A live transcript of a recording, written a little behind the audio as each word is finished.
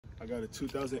I got a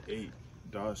 2008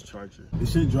 Dodge Charger.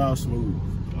 This shit drives smooth,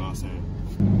 you know what I'm saying?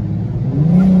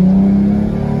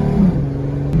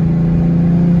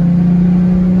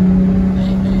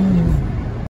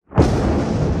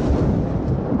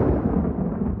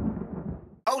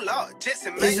 Oh Lord,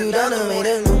 Jetson, Is you done or made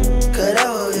it new? Cause that's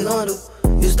what we gon' do.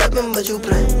 You steppin' but you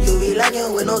play. You be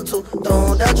lacking with no two.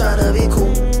 Don't doubt, try to be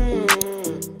cool.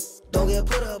 Don't get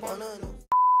put up on a new.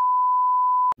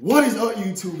 What is up,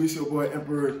 YouTube? It's your boy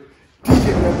Emperor.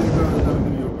 Another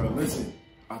video, bro. Listen,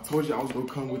 I told you I was gonna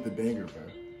come with the banger, bro.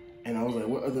 And I was like,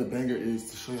 what other banger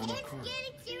is to show y'all my car?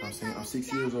 You know what I'm saying? I'm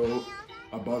 6 years old.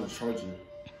 I bought a Charger.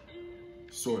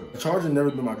 Sort of. A Charger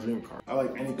never been my dream car. I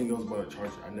like anything else but a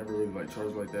Charger. I never really like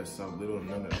Chargers like that since I was little,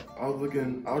 none of that. I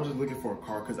was just looking for a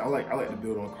car because I like to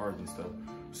build on cars and stuff.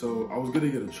 So I was gonna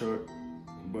get a truck,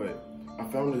 but I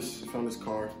found this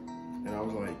car and I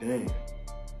was like, dang,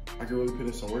 I could really put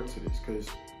in some work to this because,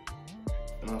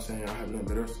 you know what I'm saying, I have nothing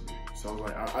better else to do. So I was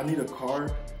like, I need a car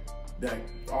that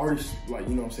already, like,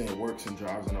 you know what I'm saying, works and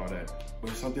drives and all that, but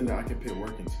it's something that I can put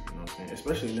work into, you know what I'm saying?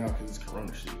 Especially now because it's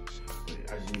Corona shit.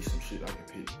 But I just need some shit I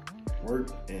can put work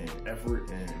and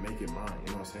effort and make it mine,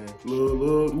 you know what I'm saying?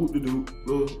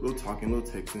 Little talking, little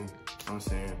texting, you know what I'm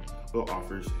saying? Little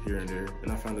offers here and there.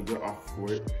 And I found a good offer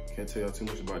for it. Can't tell y'all too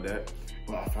much about that,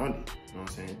 but I found it, you know what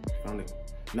I'm saying? Found it.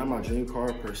 Not my dream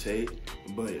car per se,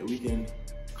 but we can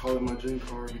call it my dream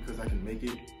car because I can make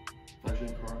it my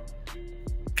dream car.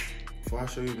 Before I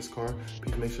show you this car,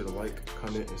 please make sure to like,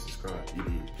 comment, and subscribe.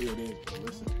 Here it is, bro.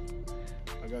 Listen.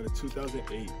 I got a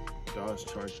 2008 Dodge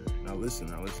Charger. Now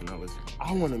listen.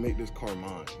 I want to make this car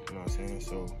mine, you know what I'm saying?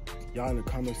 So y'all in the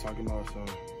comments talking about some,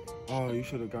 oh, you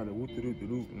should have got a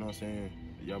whoop-de-doop-de-doop, you know what I'm saying?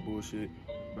 Y'all bullshit.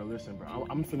 But listen, bro,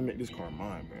 I'm finna make this car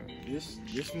mine, bro. This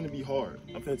finna be hard.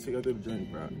 I'm finna take y'all through the journey,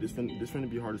 bro. This finna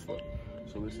be hard as fuck.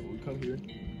 So listen, when we come here,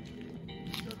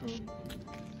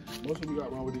 most of we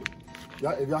got wrong with it.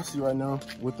 If y'all see right now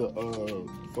with the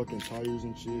fucking tires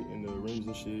and shit and the rims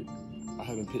and shit, I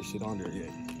haven't put shit on there yet.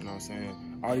 You know what I'm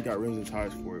saying? I already got rims and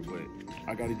tires for it, but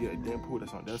I gotta get a dent pool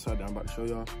that's on that side that I'm about to show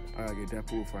y'all. I gotta get that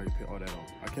pool before I can put all that on.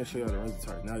 I can't show y'all the rims and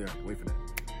tires now. You have to wait for that.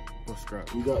 No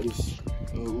scrap. We got this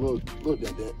little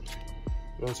dent.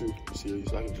 Not too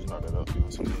serious. I can just knock that up. You know,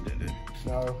 some little dent.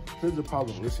 Now here's the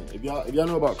problem. Listen, if y'all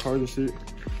know about cars and shit,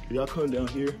 if y'all come down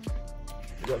here,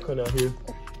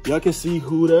 y'all can see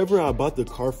whoever I bought the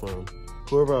car from,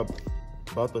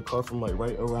 like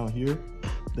right around here,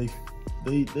 they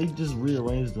just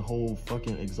rearranged the whole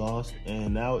fucking exhaust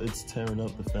and now it's tearing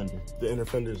up the inner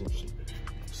fenders and shit.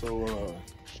 So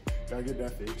gotta get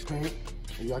that fixed. Paint,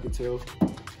 and y'all can tell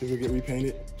it's gonna get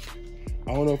repainted.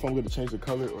 I don't know if I'm gonna change the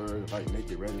color or like make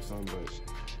it red or something,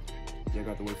 but y'all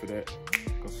got to wait for that.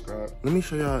 Go subscribe. Let me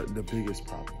show y'all the biggest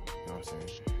problem. You know what I'm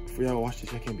saying? Before y'all watch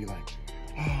this, y'all can't be like,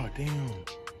 oh damn,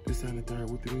 this and the third,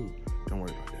 what to do? Don't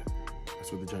worry about that.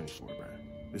 That's what the journey's for, bro.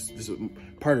 This is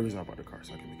part of the reason I bought the car,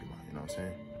 so I can make it mine, you know what I'm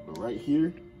saying? But right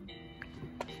here,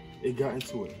 it got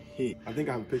into a hit. I think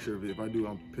I have a picture of it. If I do,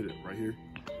 I'll put it right here.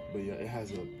 But yeah, it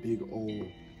has a big old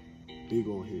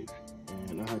hit.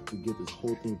 And I had to get this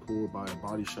whole thing pulled by a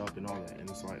body shop and all that. And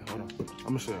it's like, hold on, I'm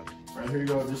gonna show you. Right here you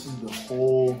go, this is the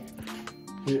whole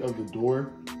hit of the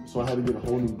door. So I had to get a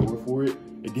whole new door for it.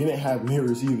 It didn't have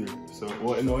mirrors either. So,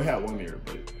 well, no, it had one mirror,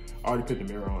 but I already put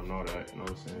the mirror on and all that, you know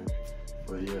what I'm saying?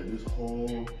 But yeah, this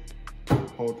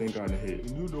whole thing got a hit.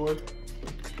 New door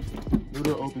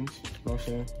opens, you know what I'm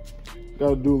saying?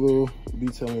 Gotta do a little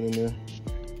detailing in there.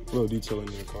 A little detailing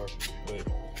in the car, but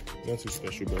not too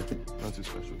special, bro. Not too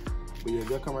special. But yeah,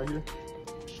 that come right here.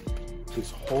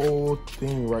 This whole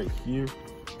thing right here,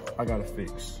 I gotta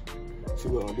fix. See,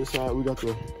 look, on this side, we got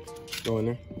the go in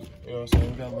there. You know what I'm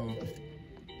saying? We got a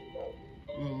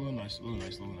little nice.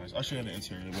 I'll show you the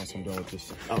interior once I'm done with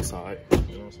this outside. You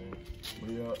know what I'm saying? But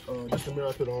yeah, just the mirror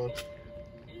I put on.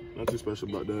 Not too special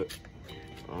about that.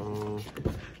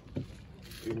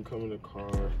 You can come in the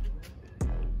car.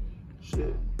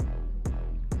 Shit.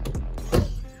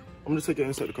 I'm just taking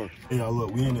inside the car. Yeah,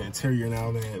 look, we in the interior now,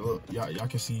 man. Look, y'all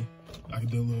can see. I can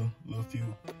do a little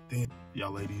few things.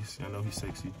 Y'all ladies, I know he's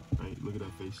sexy. Right, look at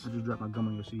that face. I just dropped my gum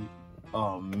on your seat.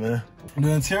 Oh man.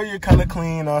 The interior kind of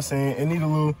clean, you know what I'm saying? It need a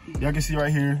little, y'all can see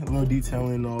right here, a little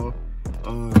detailing and all.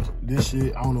 This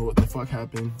shit, I don't know what the fuck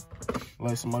happened.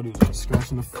 Like somebody was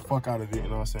scratching the fuck out of it, you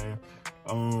know what I'm saying?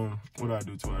 What did I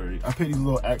do to it? I put these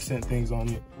little accent things on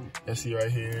it. Y'all see right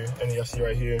here, and then y'all see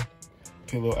right here.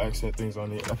 Put little accent things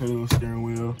on it. I put a little steering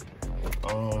wheel.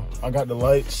 I got the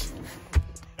lights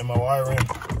and my wiring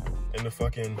in the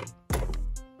fucking,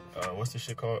 what's this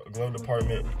shit called? Glove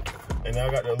department. And now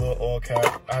I got the little oil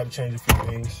cap. I had to change a few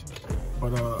things.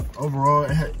 But overall,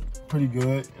 pretty good,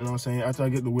 you know what I'm saying? After I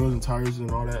get the wheels and tires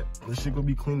and all that, this shit gonna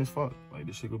be clean as fuck. Like,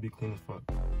 this shit gonna be clean as fuck.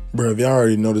 Bro, if y'all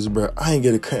already noticed, bro, I ain't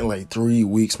get a cut in like 3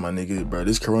 weeks, my nigga. Bro,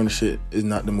 this corona shit is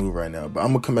not the move right now. But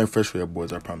I'm gonna come back fresh for y'all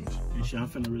boys, I promise. And shit, I'm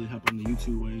finna really hop on the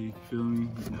YouTube way, you feel me?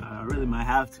 I really might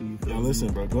have to, you feel me?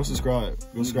 Listen, bro, go subscribe.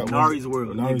 Go subscribe. Nari's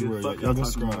World. Nari's nigga, World. Fuck Y'all go talking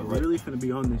subscribe. about. Right, We're really finna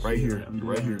be on this right shit. here.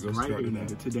 Right here. Go right subscribe here, to that.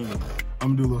 nigga, today.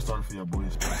 I'm gonna do a little starter for y'all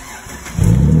boys.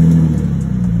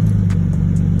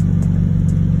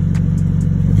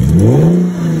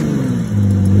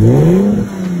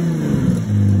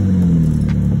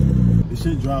 This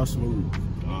shit drives smooth,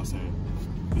 you know what I'm saying?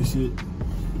 This shit, the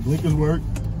blinkers work.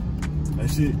 That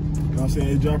shit, you know what I'm saying?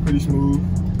 It drives pretty smooth.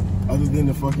 Other than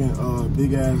the fucking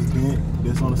big ass dent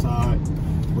that's on the side.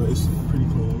 But it's pretty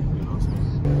clean, you know what I'm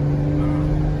saying?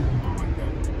 I don't like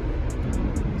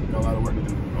that. Got a lot of work to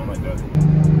do. I don't like that.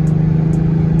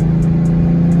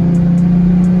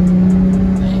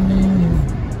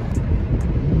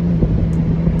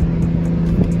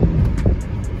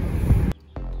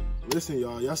 Listen,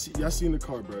 y'all seen the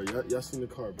car, bro. Y'all seen the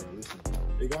car, bro. Listen,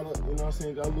 it got a, you know what I'm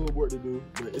saying, got a little work to do,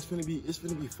 but it's gonna be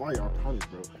fire. I promise,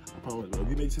 bro. I promise, bro. If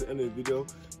you make it to the end of the video,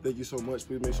 thank you so much.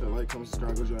 Please make sure to like, comment,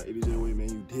 subscribe, go join ADJ Way, man.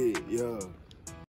 You did, yeah.